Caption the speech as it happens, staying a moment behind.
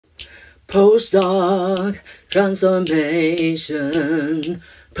Postdoc transformation,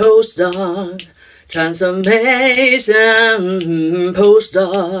 postdoc transformation,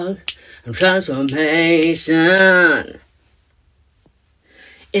 postdoc transformation.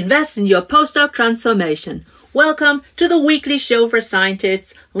 Invest in your postdoc transformation. Welcome to the weekly show for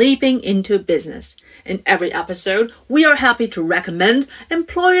scientists leaping into business. In every episode, we are happy to recommend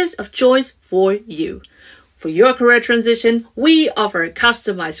employers of choice for you. For your career transition, we offer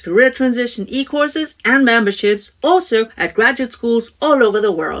customized career transition e-courses and memberships also at graduate schools all over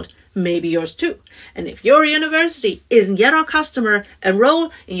the world. Maybe yours too. And if your university isn't yet our customer,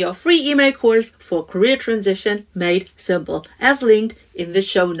 enroll in your free email course for career transition made simple, as linked in the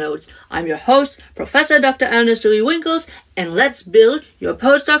show notes. I'm your host, Professor Dr. Eleonore Soei-Winkels, and let's build your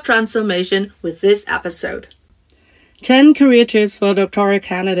postdoc transformation with this episode. 10 career tips for doctoral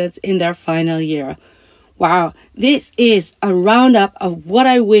candidates in their final year. Wow, this is a roundup of what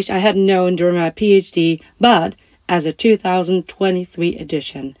I wish I had known during my PhD, but as a 2023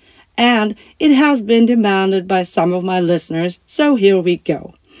 edition. And it has been demanded by some of my listeners, so here we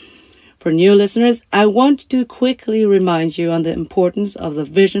go. For new listeners, I want to quickly remind you on the importance of the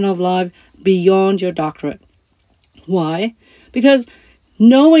vision of life beyond your doctorate. Why? Because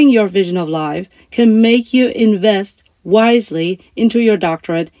knowing your vision of life can make you invest wisely into your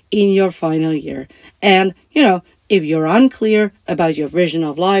doctorate in your final year. And, if you're unclear about your vision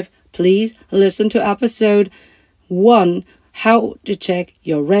of life, please listen to episode 1, How to Check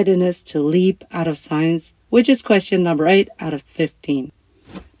Your Readiness to Leap Out of Science, which is question number 8 out of 15.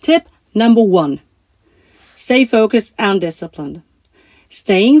 Tip number 1. Stay focused and disciplined.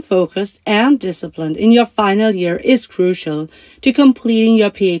 Staying focused and disciplined in your final year is crucial to completing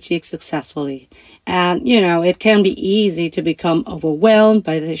your PhD successfully. And, it can be easy to become overwhelmed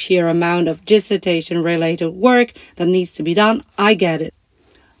by the sheer amount of dissertation-related work that needs to be done. I get it.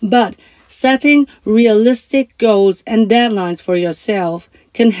 But setting realistic goals and deadlines for yourself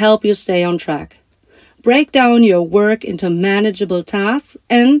can help you stay on track. Break down your work into manageable tasks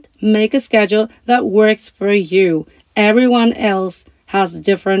and make a schedule that works for you. Everyone else has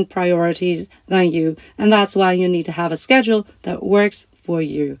different priorities than you, and that's why you need to have a schedule that works for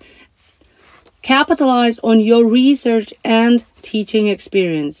you. Capitalize on your research and teaching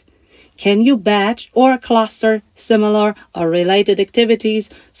experience. Can you batch or cluster similar or related activities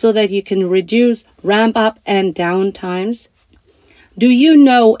so that you can reduce ramp up and down times? Do you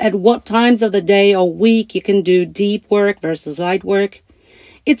know at what times of the day or week you can do deep work versus light work?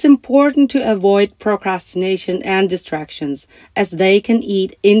 It's important to avoid procrastination and distractions, as they can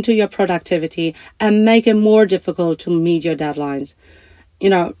eat into your productivity and make it more difficult to meet your deadlines.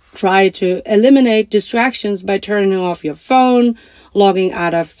 Try to eliminate distractions by turning off your phone, logging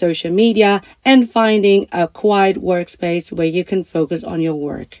out of social media, and finding a quiet workspace where you can focus on your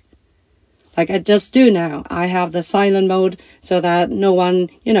work. Like I just do now. I have the silent mode so that no one,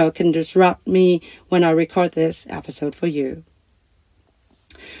 can disrupt me when I record this episode for you.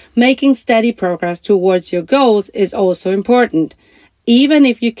 Making steady progress towards your goals is also important. Even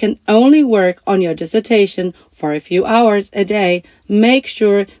if you can only work on your dissertation for a few hours a day, make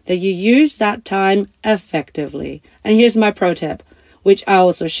sure that you use that time effectively. And here's my pro tip, which I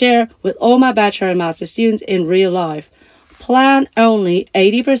also share with all my bachelor and master students in real life. Plan only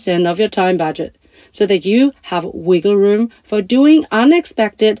 80% of your time budget so that you have wiggle room for doing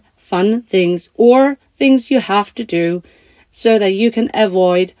unexpected fun things or things you have to do so that you can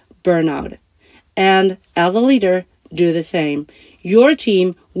avoid burnout. And as a leader, do the same. Your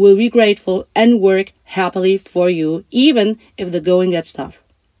team will be grateful and work happily for you, even if the going gets tough.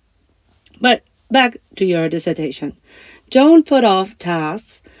 But back to your dissertation. Don't put off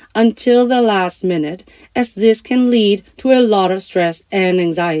tasks until the last minute, as this can lead to a lot of stress and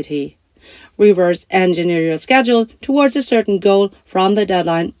anxiety. Reverse engineer your schedule towards a certain goal from the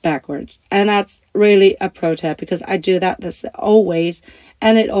deadline backwards. And that's really a pro tip because I do that always,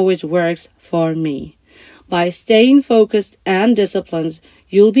 and it always works for me. By staying focused and disciplined,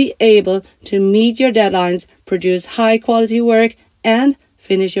 you'll be able to meet your deadlines, produce high-quality work, and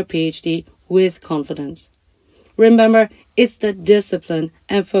finish your PhD with confidence. Remember, it's the discipline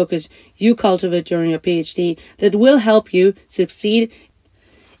and focus you cultivate during your PhD that will help you succeed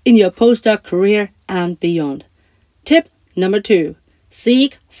in your postdoc career and beyond. Tip number 2,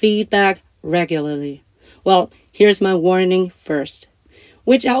 seek feedback regularly. Well, here's my warning first,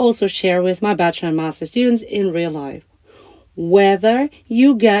 which I also share with my bachelor and master students in real life. Whether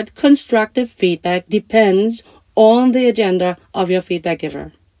you get constructive feedback depends on the agenda of your feedback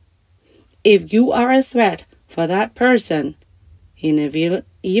giver. If you are a threat for that person, even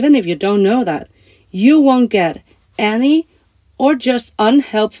if you don't know that, you won't get any or just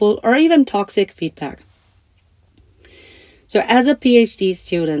unhelpful or even toxic feedback. So as a PhD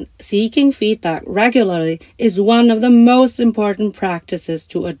student, seeking feedback regularly is one of the most important practices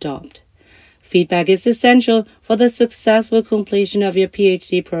to adopt. Feedback is essential for the successful completion of your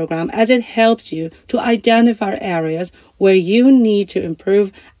PhD program, as it helps you to identify areas where you need to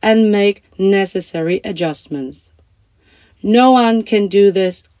improve and make necessary adjustments. No one can do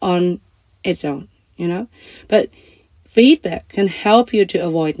this on its own, but feedback can help you to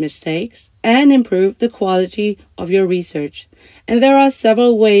avoid mistakes and improve the quality of your research. And there are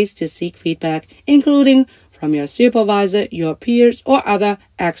several ways to seek feedback, including from your supervisor, your peers, or other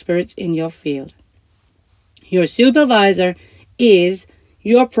experts in your field. Your supervisor is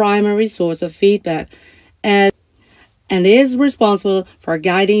your primary source of feedback and is responsible for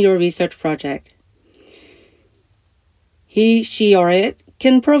guiding your research project. He, she, or it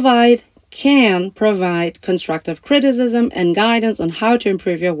can provide constructive criticism and guidance on how to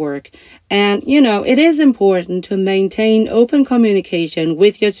improve your work. And, it is important to maintain open communication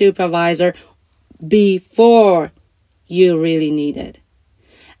with your supervisor before you really need it.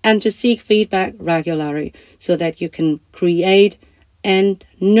 And to seek feedback regularly so that you can create and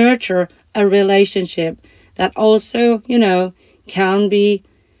nurture a relationship that also, can be,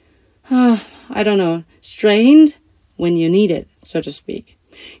 strained when you need it, so to speak.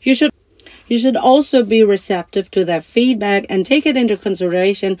 You should also be receptive to their feedback and take it into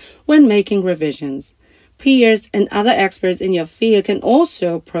consideration when making revisions. Peers and other experts in your field can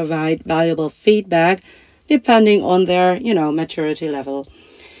also provide valuable feedback depending on their, maturity level.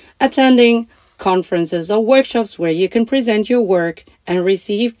 Attending conferences or workshops where you can present your work and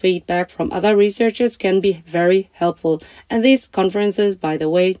receive feedback from other researchers can be very helpful. And these conferences, by the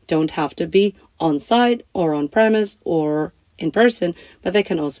way, don't have to be on-site or on-premise or in person, but they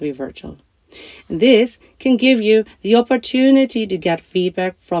can also be virtual. This can give you the opportunity to get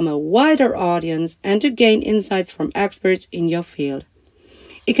feedback from a wider audience and to gain insights from experts in your field.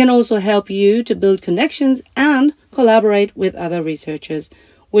 It can also help you to build connections and collaborate with other researchers,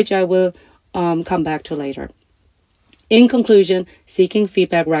 which I will come back to later. In conclusion, seeking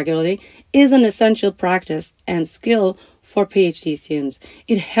feedback regularly is an essential practice and skill for PhD students.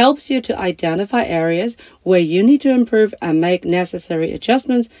 It helps you to identify areas where you need to improve and make necessary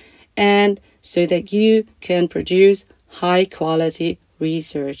adjustments, and so that you can produce high quality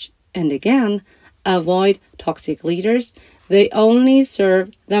research. And again, avoid toxic leaders. They only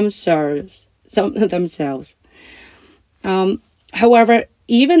serve themselves. However,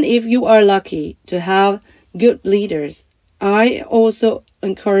 even if you are lucky to have good leaders, I also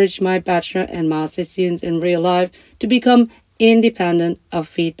encourage my bachelor and master students in real life to become independent of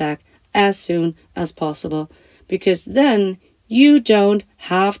feedback as soon as possible, because then you don't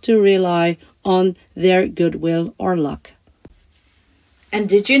have to rely on their goodwill or luck. And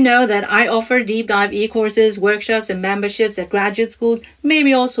did you know that I offer deep dive e-courses, workshops, and memberships at graduate schools,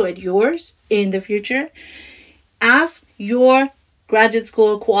 maybe also at yours in the future? Ask your graduate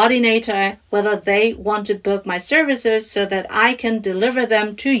school coordinator whether they want to book my services so that I can deliver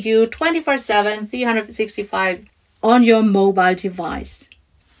them to you 24/7, 365 on your mobile device.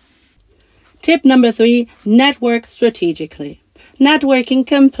 Tip number 3, network strategically. Networking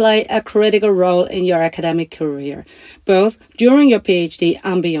can play a critical role in your academic career, both during your PhD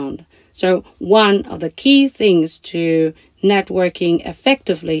and beyond. So one of the key things to networking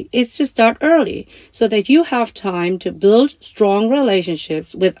effectively is to start early so that you have time to build strong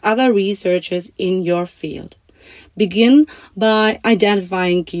relationships with other researchers in your field. Begin by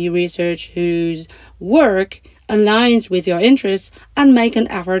identifying key research whose work aligns with your interests and make an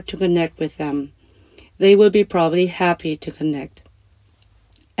effort to connect with them. They will be probably happy to connect.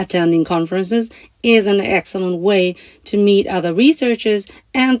 Attending conferences is an excellent way to meet other researchers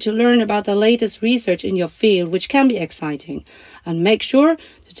and to learn about the latest research in your field, which can be exciting. And make sure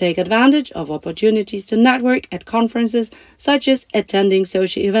to take advantage of opportunities to network at conferences, such as attending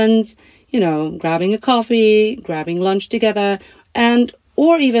social events, grabbing a coffee, grabbing lunch together,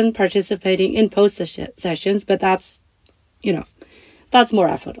 or even participating in post sessions, but that's more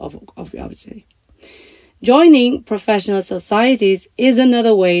effort, obviously. Joining professional societies is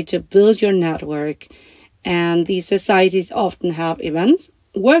another way to build your network, and these societies often have events,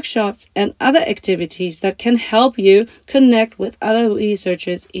 workshops, and other activities that can help you connect with other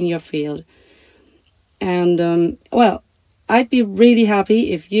researchers in your field. And, I'd be really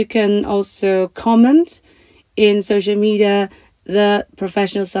happy if you can also comment in social media the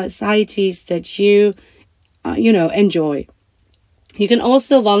professional societies that you enjoy. You can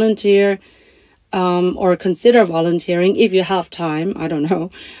also volunteer or consider volunteering if you have time, I don't know.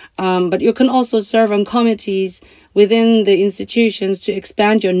 But you can also serve on committees within the institutions to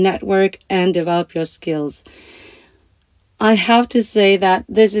expand your network and develop your skills. I have to say that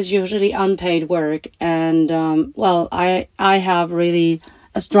this is usually unpaid work, and I have really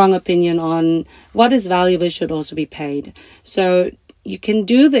a strong opinion on what is valuable should also be paid. So you can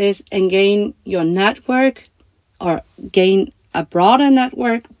do this and gain your network or gain a broader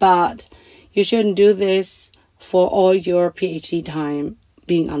network, but you shouldn't do this for all your PhD time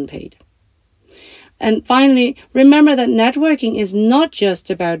being unpaid. And finally, remember that networking is not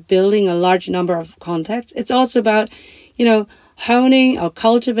just about building a large number of contacts. It's also about, honing or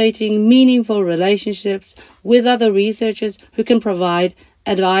cultivating meaningful relationships with other researchers who can provide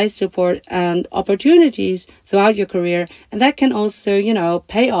advice, support, and opportunities throughout your career. And that can also,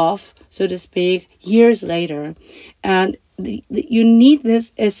 pay off, so to speak, years later. And you need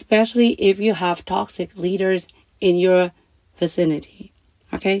this, especially if you have toxic leaders in your vicinity.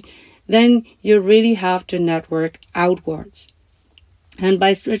 Okay? Then you really have to network outwards. And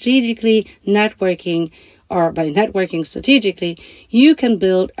by networking strategically, you can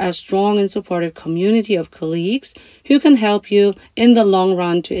build a strong and supportive community of colleagues who can help you in the long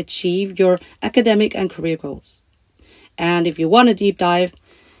run to achieve your academic and career goals. And if you want a deep dive,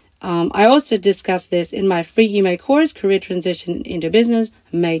 I also discuss this in my free email course, Career Transition into Business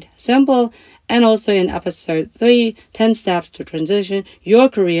Made Simple, and also in episode 3, 10 Steps to Transition Your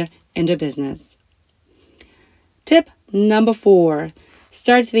Career into Business. Tip number 4,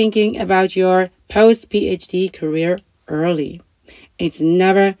 start thinking about your post-PhD career early. It's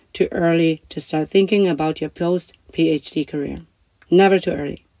never too early to start thinking about your post-PhD career. Never too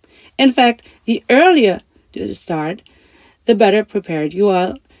early. In fact, the earlier you start, the better prepared you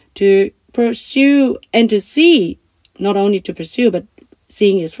are to pursue and to see, not only to pursue, but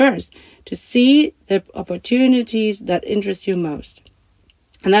seeing is first, to see the opportunities that interest you most.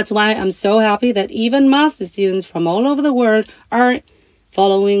 And that's why I'm so happy that even master students from all over the world are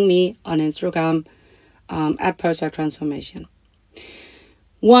following me on Instagram at PostdocTransformation.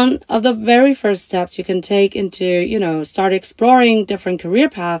 One of the very first steps you can take into, start exploring different career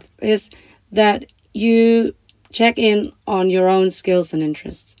paths is that you check in on your own skills and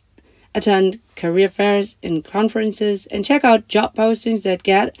interests. Attend career fairs and conferences and check out job postings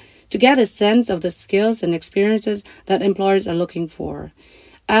to get a sense of the skills and experiences that employers are looking for.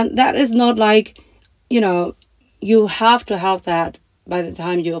 And that is not like, you have to have that by the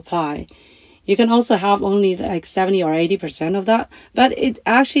time you apply. You can also have only like 70 or 80% of that, but it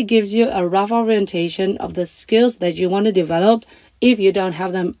actually gives you a rough orientation of the skills that you want to develop if you don't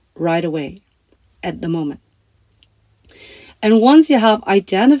have them right away at the moment. And once you have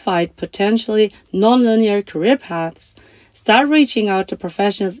identified potentially nonlinear career paths, start reaching out to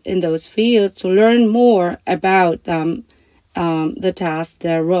professionals in those fields to learn more about them, the tasks,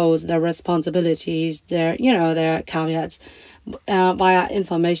 their roles, their responsibilities, their caveats via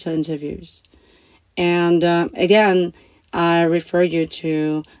informational interviews. And again, I refer you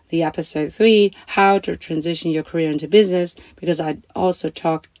to the episode 3, how to transition your career into business, because I also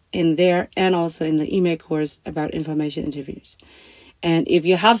talk in there and also in the email course about information interviews. And if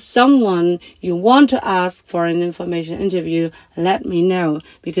you have someone you want to ask for an information interview, let me know,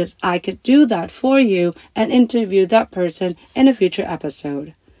 because I could do that for you and interview that person in a future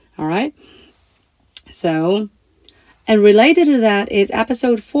episode. All right? So, and related to that is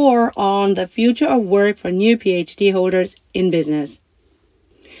episode 4 on the future of work for new PhD holders in business.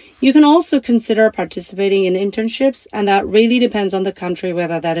 You can also consider participating in internships, and that really depends on the country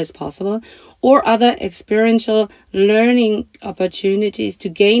whether that is possible, or other experiential learning opportunities to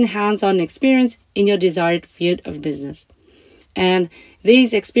gain hands-on experience in your desired field of business. And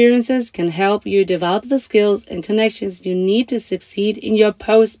these experiences can help you develop the skills and connections you need to succeed in your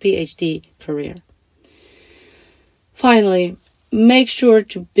post-PhD career. Finally, make sure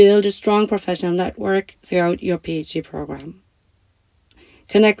to build a strong professional network throughout your PhD program.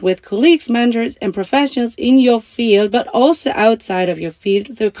 Connect with colleagues, mentors, and professionals in your field, but also outside of your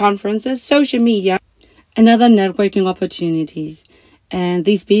field through conferences, social media, and other networking opportunities. And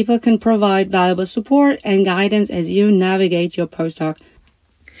these people can provide valuable support and guidance as you navigate your postdoc.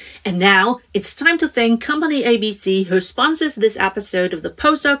 And now it's time to thank Company ABC, who sponsors this episode of the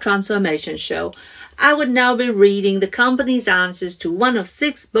Postdoc Transformation Show. I would now be reading the company's answers to one of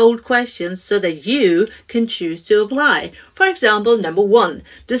 6 bold questions so that you can choose to apply. For example, number 1,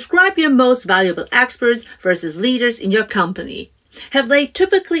 describe your most valuable experts versus leaders in your company. Have they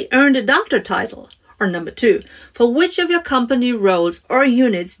typically earned a doctor title? Or number 2, for which of your company roles or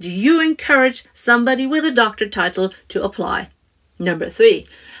units do you encourage somebody with a doctor title to apply? Number 3,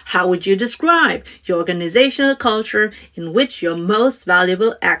 how would you describe your organizational culture in which your most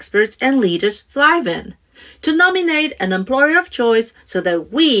valuable experts and leaders thrive in? To nominate an employer of choice so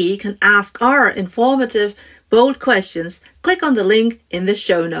that we can ask our informative, bold questions, click on the link in the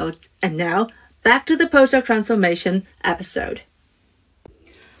show notes. And now, back to the Postdoc Transformation episode.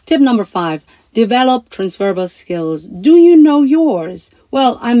 Tip number 5, develop transferable skills. Do you know yours?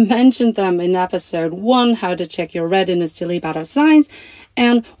 Well, I mentioned them in episode 1, how to check your readiness to leap out of science.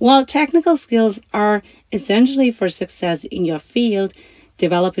 And while technical skills are essentially for success in your field,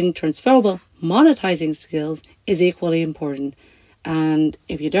 developing transferable monetizing skills is equally important. And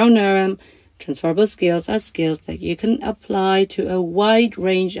if you don't know them, transferable skills are skills that you can apply to a wide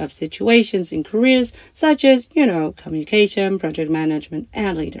range of situations in careers, such as, communication, project management,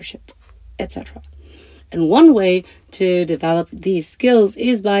 and leadership, etc. And one way to develop these skills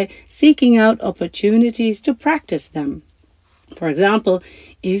is by seeking out opportunities to practice them. For example,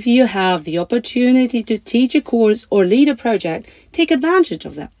 if you have the opportunity to teach a course or lead a project, take advantage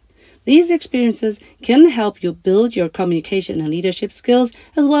of that. These experiences can help you build your communication and leadership skills,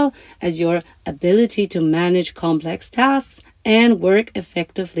 as well as your ability to manage complex tasks and work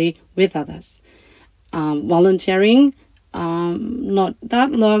effectively with others. Volunteering, not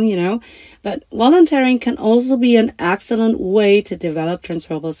that long, but volunteering can also be an excellent way to develop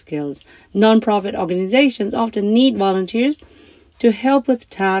transferable skills. Non-profit organizations often need volunteers to help with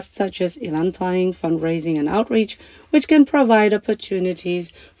tasks such as event planning, fundraising, and outreach, which can provide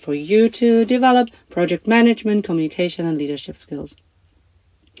opportunities for you to develop project management, communication, and leadership skills.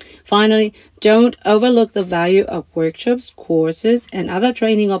 Finally, don't overlook the value of workshops, courses, and other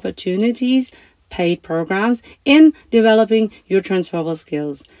training opportunities, paid programs, in developing your transferable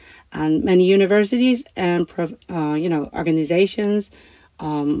skills. And many universities and organizations,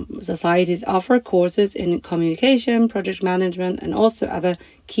 societies offer courses in communication, project management, and also other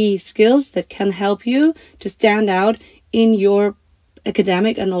key skills that can help you to stand out in your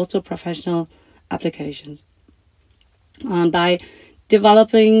academic and also professional applications. By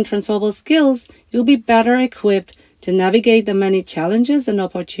developing transferable skills, you'll be better equipped to navigate the many challenges and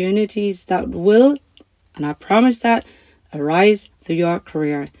opportunities that will, and I promise that, arise through your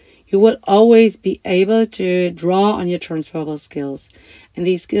career. You will always be able to draw on your transferable skills. And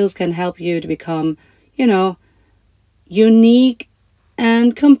these skills can help you to become, unique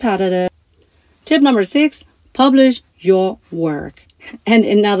and competitive. Tip number 6, publish your work. And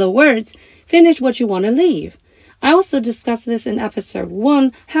in other words, finish what you want to leave. I also discussed this in episode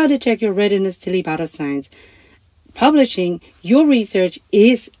 1, how to check your readiness to leap out of science. Publishing your research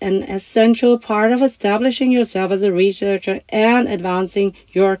is an essential part of establishing yourself as a researcher and advancing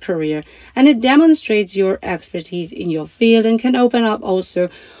your career. And it demonstrates your expertise in your field and can open up also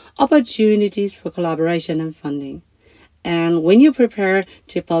opportunities for collaboration and funding. And when you prepare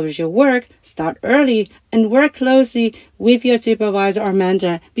to publish your work, start early and work closely with your supervisor or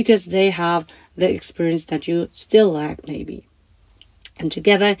mentor, because they have the experience that you still lack maybe. And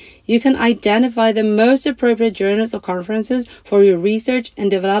together, you can identify the most appropriate journals or conferences for your research and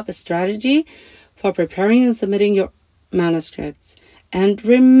develop a strategy for preparing and submitting your manuscripts. And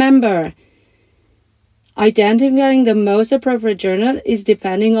remember, identifying the most appropriate journal is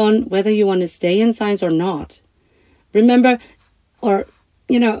depending on whether you want to stay in science or not. Remember, a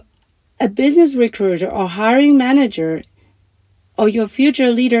business recruiter or hiring manager or your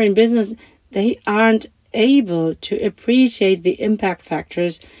future leader in business, they aren't able to appreciate the impact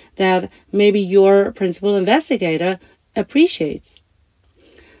factors that maybe your principal investigator appreciates.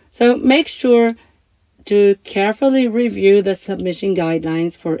 So make sure to carefully review the submission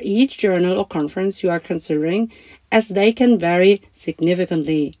guidelines for each journal or conference you are considering, as they can vary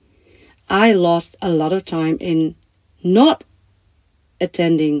significantly. I lost a lot of time in not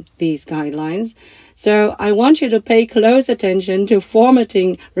attending these guidelines. So I want you to pay close attention to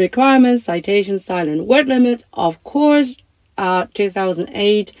formatting requirements, citation style, and word limits. Of course,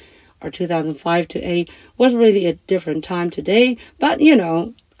 2008 or 2005 to 8 was really a different time today, but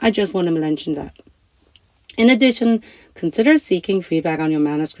I just want to mention that. In addition, consider seeking feedback on your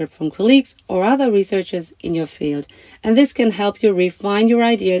manuscript from colleagues or other researchers in your field, and this can help you refine your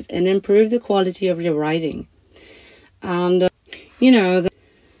ideas and improve the quality of your writing. And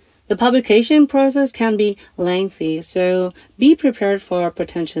the publication process can be lengthy, so be prepared for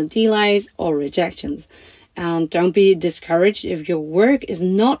potential delays or rejections. And don't be discouraged if your work is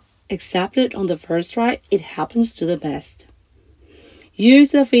not accepted on the first try. It happens to the best. Use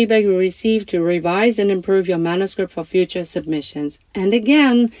the feedback you receive to revise and improve your manuscript for future submissions. And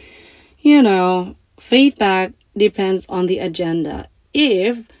again, feedback depends on the agenda.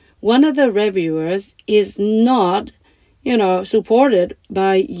 If one of the reviewers is not supported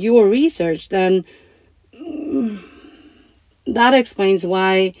by your research, then that explains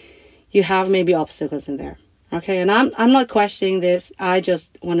why you have maybe obstacles in there. Okay, and I'm not questioning this. I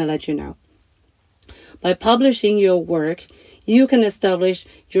just want to let you know. By publishing your work, you can establish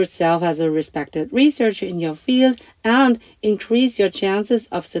yourself as a respected researcher in your field and increase your chances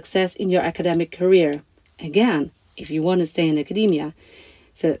of success in your academic career. Again, if you want to stay in academia.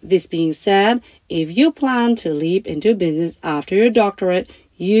 So this being said, if you plan to leap into business after your doctorate,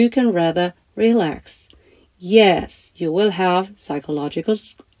 you can rather relax. Yes, you will have psychological,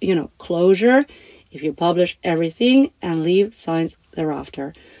 closure if you publish everything and leave science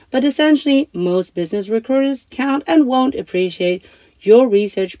thereafter. But essentially, most business recruiters can't and won't appreciate your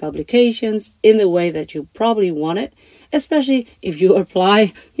research publications in the way that you probably want it, especially if you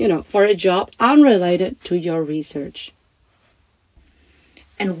apply, for a job unrelated to your research.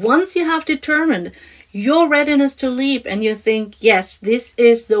 And once you have determined your readiness to leap and you think, yes, this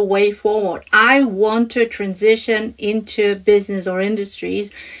is the way forward, I want to transition into business or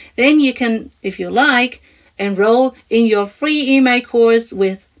industries, then you can, if you like, enroll in your free email course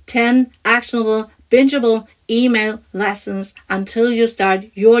with 10 actionable, bingeable email lessons until you start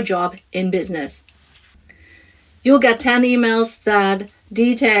your job in business. You'll get 10 emails that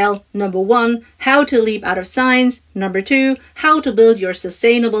detail, number 1, how to leap out of science, number 2, how to build your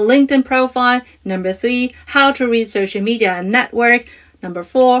sustainable LinkedIn profile, number 3, how to read social media and network, number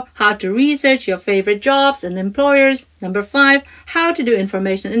 4, how to research your favorite jobs and employers, number 5, how to do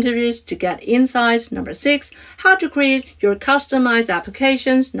information interviews to get insights, number 6, how to create your customized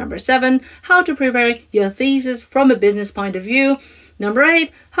applications, number 7, how to prepare your thesis from a business point of view, number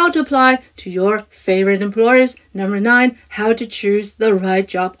 8, how to apply to your favorite employers. Number 9, how to choose the right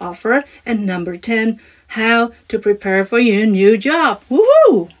job offer. And number 10, how to prepare for your new job.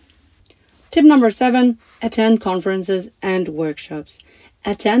 Woohoo! Tip number 7, attend conferences and workshops.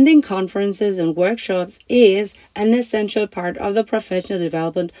 Attending conferences and workshops is an essential part of the professional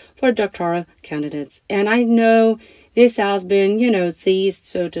development for doctoral candidates. And I know this has been, ceased,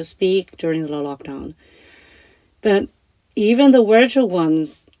 so to speak, during the lockdown. But even the virtual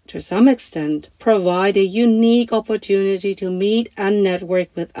ones, to some extent, provide a unique opportunity to meet and network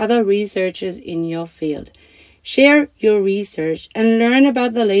with other researchers in your field. Share your research and learn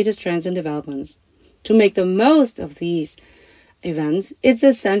about the latest trends and developments. To make the most of these events, it's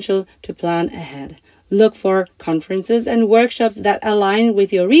essential to plan ahead. Look for conferences and workshops that align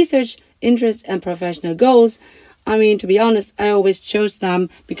with your research interests and professional goals. To be honest, I always chose them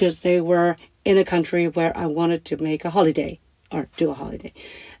because they were in a country where I wanted to make a holiday or do a holiday.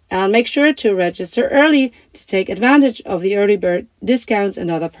 And make sure to register early to take advantage of the early bird discounts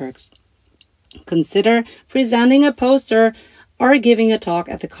and other perks. Consider presenting a poster or giving a talk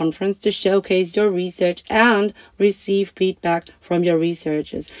at the conference to showcase your research and receive feedback from your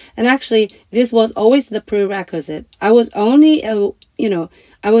researchers. And actually, this was always the prerequisite. I was only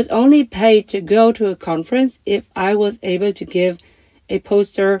paid to go to a conference if I was able to give a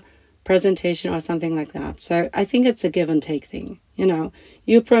poster presentation or something like that. So I think it's a give and take thing.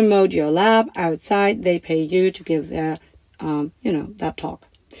 You promote your lab outside, they pay you to give their, that talk.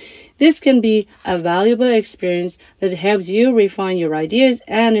 This can be a valuable experience that helps you refine your ideas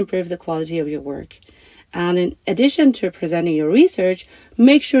and improve the quality of your work. And in addition to presenting your research,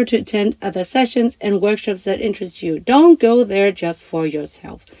 make sure to attend other sessions and workshops that interest you. Don't go there just for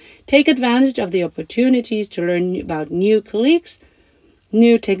yourself. Take advantage of the opportunities to learn about new colleagues,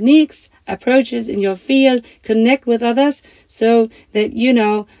 new techniques, approaches in your field, connect with others so that,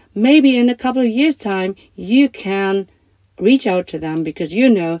 maybe in a couple of years' time, you can reach out to them because you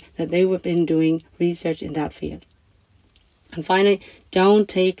know that they have been doing research in that field. And finally, don't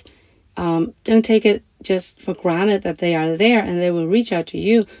take it just for granted that they are there and they will reach out to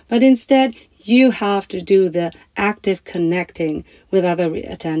you, but instead you have to do the active connecting with other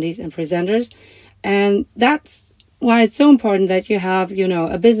attendees and presenters. And that's why it's so important that you have,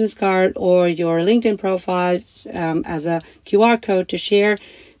 a business card or your LinkedIn profile as a QR code to share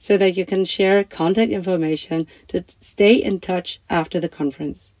so that you can share contact information to stay in touch after the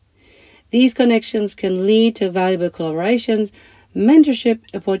conference. These connections can lead to valuable collaborations, mentorship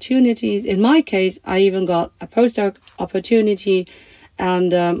opportunities. In my case, I even got a postdoc opportunity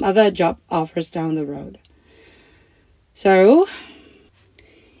and other job offers down the road. So,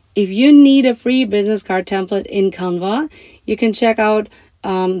 if you need a free business card template in Canva, you can check out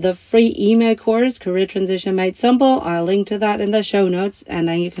the free email course, Career Transition Made Simple. I'll link to that in the show notes, and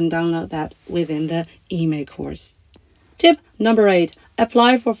then you can download that within the email course. Tip number 8,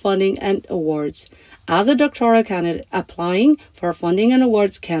 apply for funding and awards. As a doctoral candidate, applying for funding and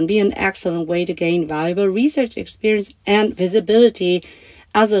awards can be an excellent way to gain valuable research experience and visibility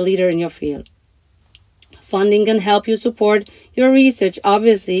as a leader in your field. Funding can help you support your research,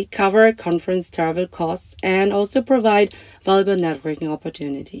 obviously cover conference travel costs, and also provide valuable networking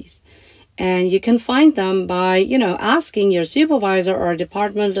opportunities. And you can find them by, asking your supervisor or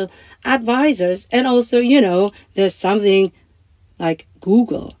departmental advisors. And also, there's something like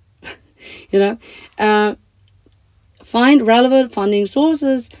Google, find relevant funding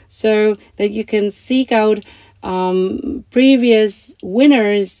sources so that you can seek out previous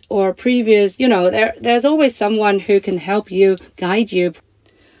winners or previous, there's always someone who can help you, guide you,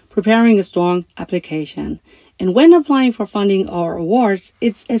 preparing a strong application. And when applying for funding or awards,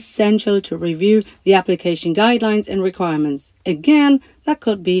 it's essential to review the application guidelines and requirements. Again, that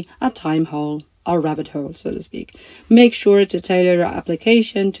could be a time hole or rabbit hole, so to speak. Make sure to tailor your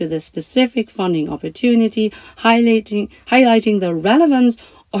application to the specific funding opportunity, highlighting the relevance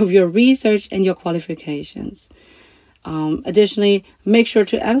of your research and your qualifications. Additionally, make sure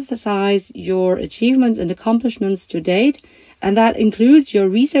to emphasize your achievements and accomplishments to date, and that includes your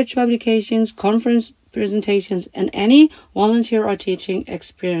research publications, conference presentations, and any volunteer or teaching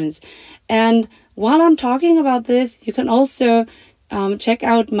experience. And while I'm talking about this, you can also check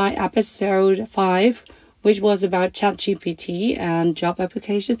out my episode 5, which was about ChatGPT and job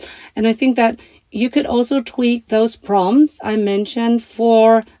applications. And I think that you could also tweak those prompts I mentioned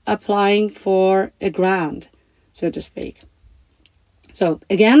for applying for a grant, so to speak. So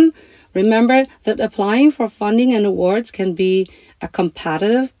again, remember that applying for funding and awards can be a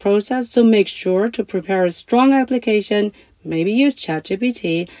competitive process, so make sure to prepare a strong application, maybe use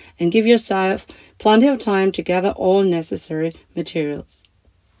ChatGPT, and give yourself plenty of time to gather all necessary materials.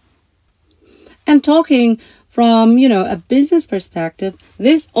 And talking from, a business perspective,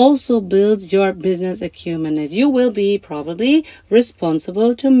 this also builds your business acumen, as you will be probably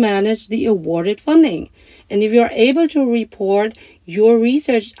responsible to manage the awarded funding. And if you're able to report your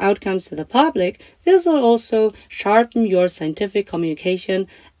research outcomes to the public, this will also sharpen your scientific communication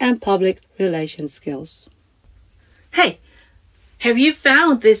and public relations skills. Hey, have you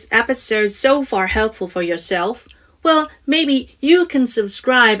found this episode so far helpful for yourself? Well, maybe you can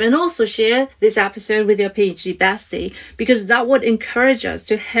subscribe and also share this episode with your PhD bestie, because that would encourage us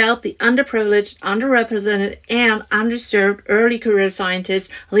to help the underprivileged, underrepresented, and underserved early career scientists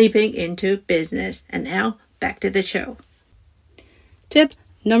leaping into business. And now, back to the show. Tip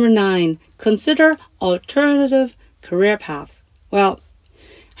number 9, consider alternative career paths. Well,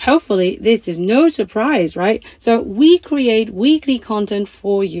 hopefully this is no surprise, right? So we create weekly content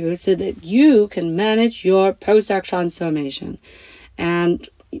for you so that you can manage your postdoc transformation. And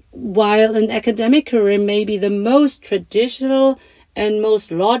while an academic career may be the most traditional and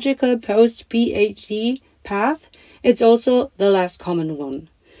most logical post-PhD path, it's also the less common one.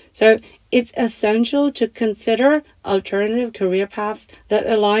 So it's essential to consider alternative career paths that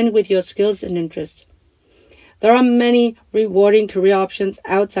align with your skills and interests. There are many rewarding career options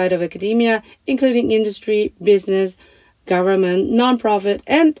outside of academia, including industry, business, government, nonprofit,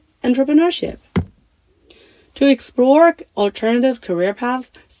 and entrepreneurship. To explore alternative career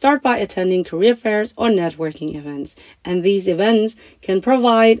paths, start by attending career fairs or networking events. And these events can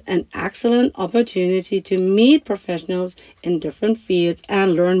provide an excellent opportunity to meet professionals in different fields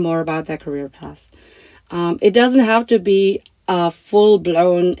and learn more about their career paths. It doesn't have to be a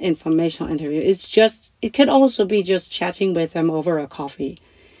full-blown informational interview. It can also be just chatting with them over a coffee.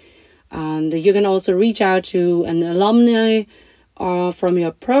 And you can also reach out to an alumni from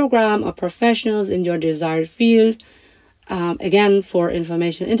your program or professionals in your desired field, again, for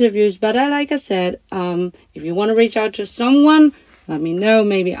information interviews. But like I said, if you want to reach out to someone, let me know.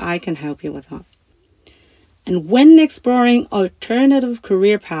 Maybe I can help you with that. And when exploring alternative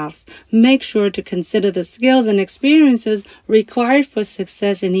career paths, make sure to consider the skills and experiences required for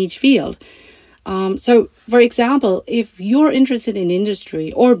success in each field. So, for example, if you're interested in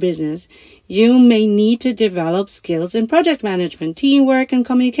industry or business, you may need to develop skills in project management, teamwork, and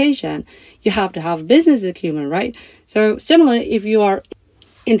communication. You have to have business acumen, right? So, similarly, if you are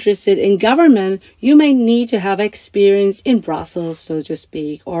interested in government, you may need to have experience in Brussels, so to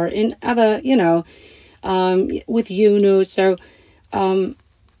speak, or in other, with UNO, so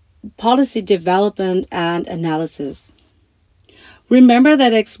policy development and analysis. Remember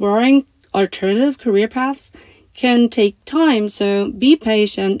that exploring alternative career paths can take time, so be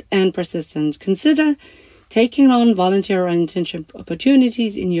patient and persistent. Consider taking on volunteer or internship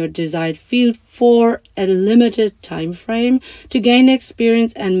opportunities in your desired field for a limited time frame to gain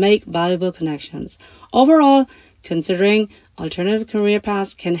experience and make valuable connections. Overall, considering alternative career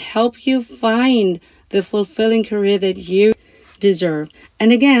paths can help you find the fulfilling career that you deserve.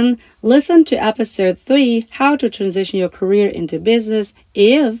 And again, listen to episode 3, how to transition your career into business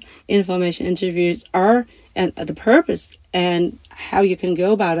if information interviews are, and the purpose and how you can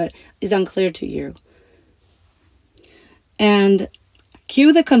go about it is unclear to you. And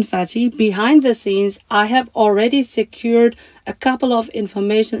cue the confetti. Behind the scenes, I have already secured a couple of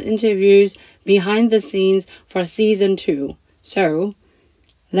information interviews behind the scenes for season 2. So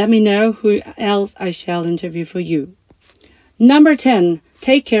let me know who else I shall interview for you. Number 10,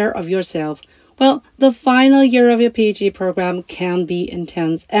 take care of yourself. Well, the final year of your PhD program can be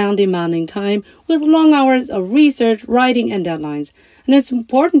intense and demanding time with long hours of research, writing, and deadlines. And it's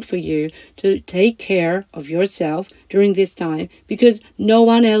important for you to take care of yourself during this time because no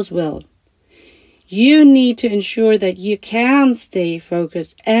one else will. You need to ensure that you can stay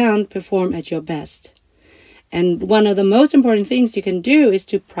focused and perform at your best. And one of the most important things you can do is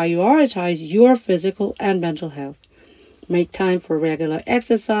to prioritize your physical and mental health. Make time for regular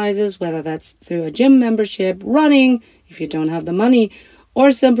exercises, whether that's through a gym membership, running if you don't have the money,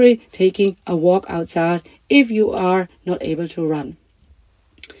 or simply taking a walk outside if you are not able to run.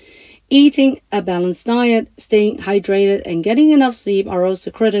 Eating a balanced diet, staying hydrated, and getting enough sleep are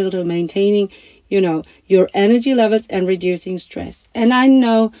also critical to maintaining, your energy levels and reducing stress. And I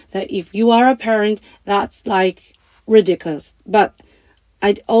know that if you are a parent, that's like ridiculous. But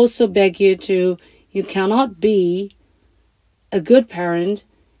I'd also beg you cannot be a good parent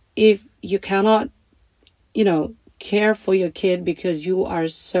if you cannot, care for your kid because you are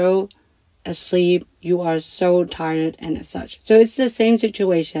so asleep, you are so tired and such. So it's the same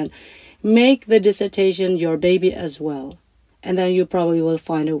situation. Make the dissertation your baby as well, and then you probably will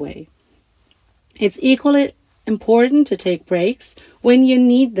find a way. It's equally important to take breaks when you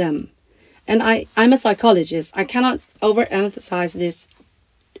need them. And I'm a psychologist. I cannot overemphasize this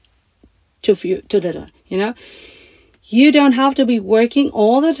too little, You don't have to be working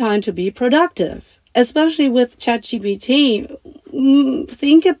all the time to be productive. Especially with ChatGPT,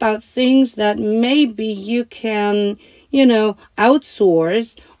 think about things that maybe you can,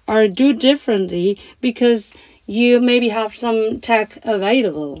 outsource or do differently because you maybe have some tech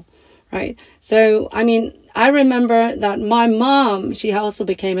available, right? So, I remember that my mom, she also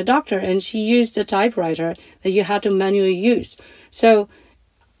became a doctor and she used a typewriter that you had to manually use. So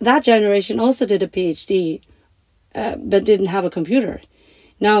that generation also did a PhD. But didn't have a computer.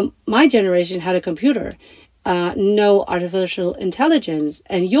 Now, my generation had a computer, no artificial intelligence,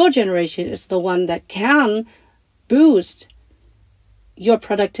 and your generation is the one that can boost your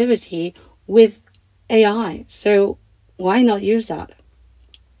productivity with AI. So why not use that?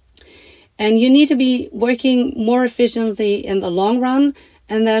 And you need to be working more efficiently in the long run,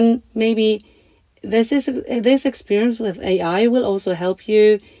 and then maybe this experience with AI will also help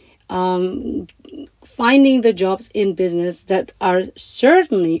you finding the jobs in business that are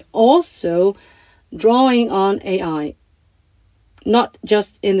certainly also drawing on AI, not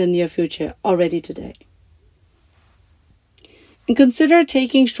just in the near future, already today. And consider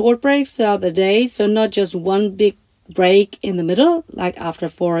taking short breaks throughout the day, so not just one big break in the middle, like after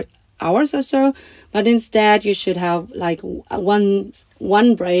 4 hours or so, but instead you should have like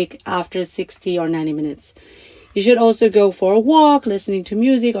one break after 60 or 90 minutes. You should also go for a walk, listening to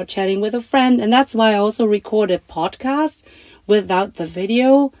music or chatting with a friend. And that's why I also record a podcast without the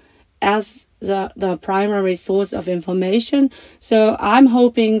video as the primary source of information. So I'm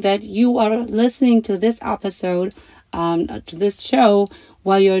hoping that you are listening to this episode, to this show,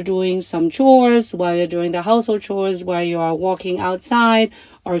 while you're doing some chores, while you're doing the household chores, while you are walking outside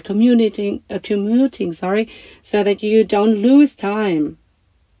or commuting, so that you don't lose time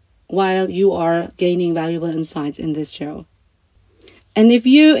while you are gaining valuable insights in this show. And if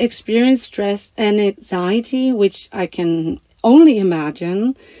you experience stress and anxiety, which I can only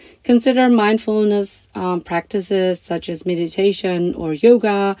imagine, consider mindfulness practices such as meditation or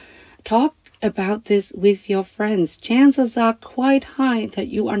yoga. Talk about this with your friends. Chances are quite high that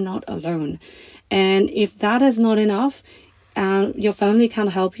you are not alone. And if that is not enough, your family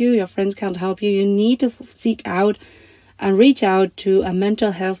can't help you, your friends can't help you, you need to seek out and reach out to a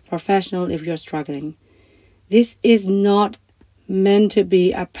mental health professional if you're struggling. This is not meant to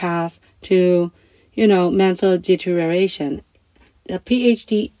be a path to, mental deterioration. The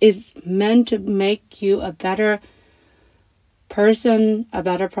PhD is meant to make you a better person, a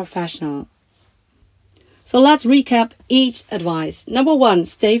better professional. So let's recap each advice. Number 1,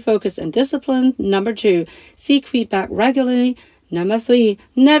 stay focused and disciplined. Number 2, seek feedback regularly. Number 3,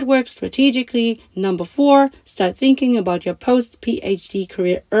 network strategically. Number 4, start thinking about your post-PhD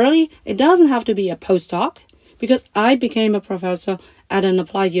career early. It doesn't have to be a postdoc, because I became a professor at an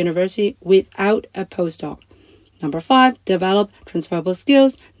applied university without a postdoc. Number 5, develop transferable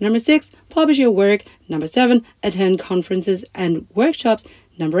skills. Number 6, publish your work. Number 7, attend conferences and workshops.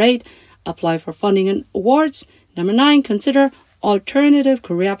 Number 8, apply for funding and awards. Number 9, consider alternative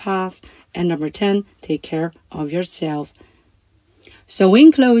career paths. And number 10, take care of yourself. So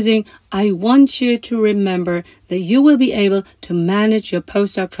in closing, I want you to remember that you will be able to manage your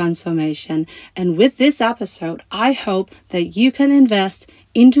postdoc transformation. And with this episode, I hope that you can invest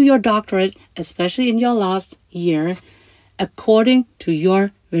into your doctorate, especially in your last year, according to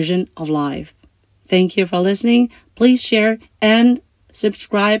your vision of life. Thank you for listening. Please share and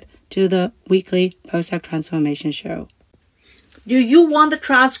subscribe to the weekly Postdoc Transformation Show. Do you want the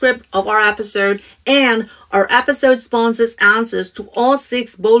transcript of our episode and our episode sponsors' answers to all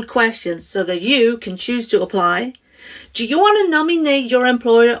 6 bold questions so that you can choose to apply? Do you want to nominate your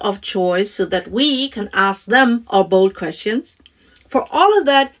employer of choice so that we can ask them our bold questions? For all of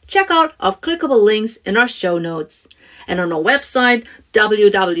that, check out our clickable links in our show notes. And on our website,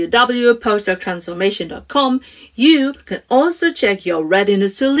 www.postdoctransformation.com, you can also check your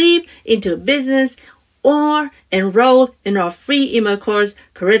readiness to leap into business or enroll in our free email course,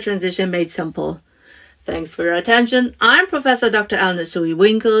 Career Transition Made Simple. Thanks for your attention. I'm Professor Dr. Eleonore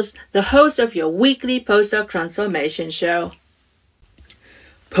Soei-Winkels, the host of your weekly Postdoc Transformation Show.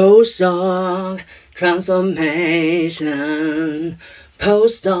 Postdoc Transformation.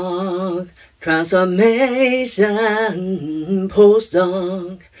 Postdoc Transformation.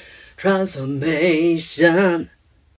 Postdoc Transformation.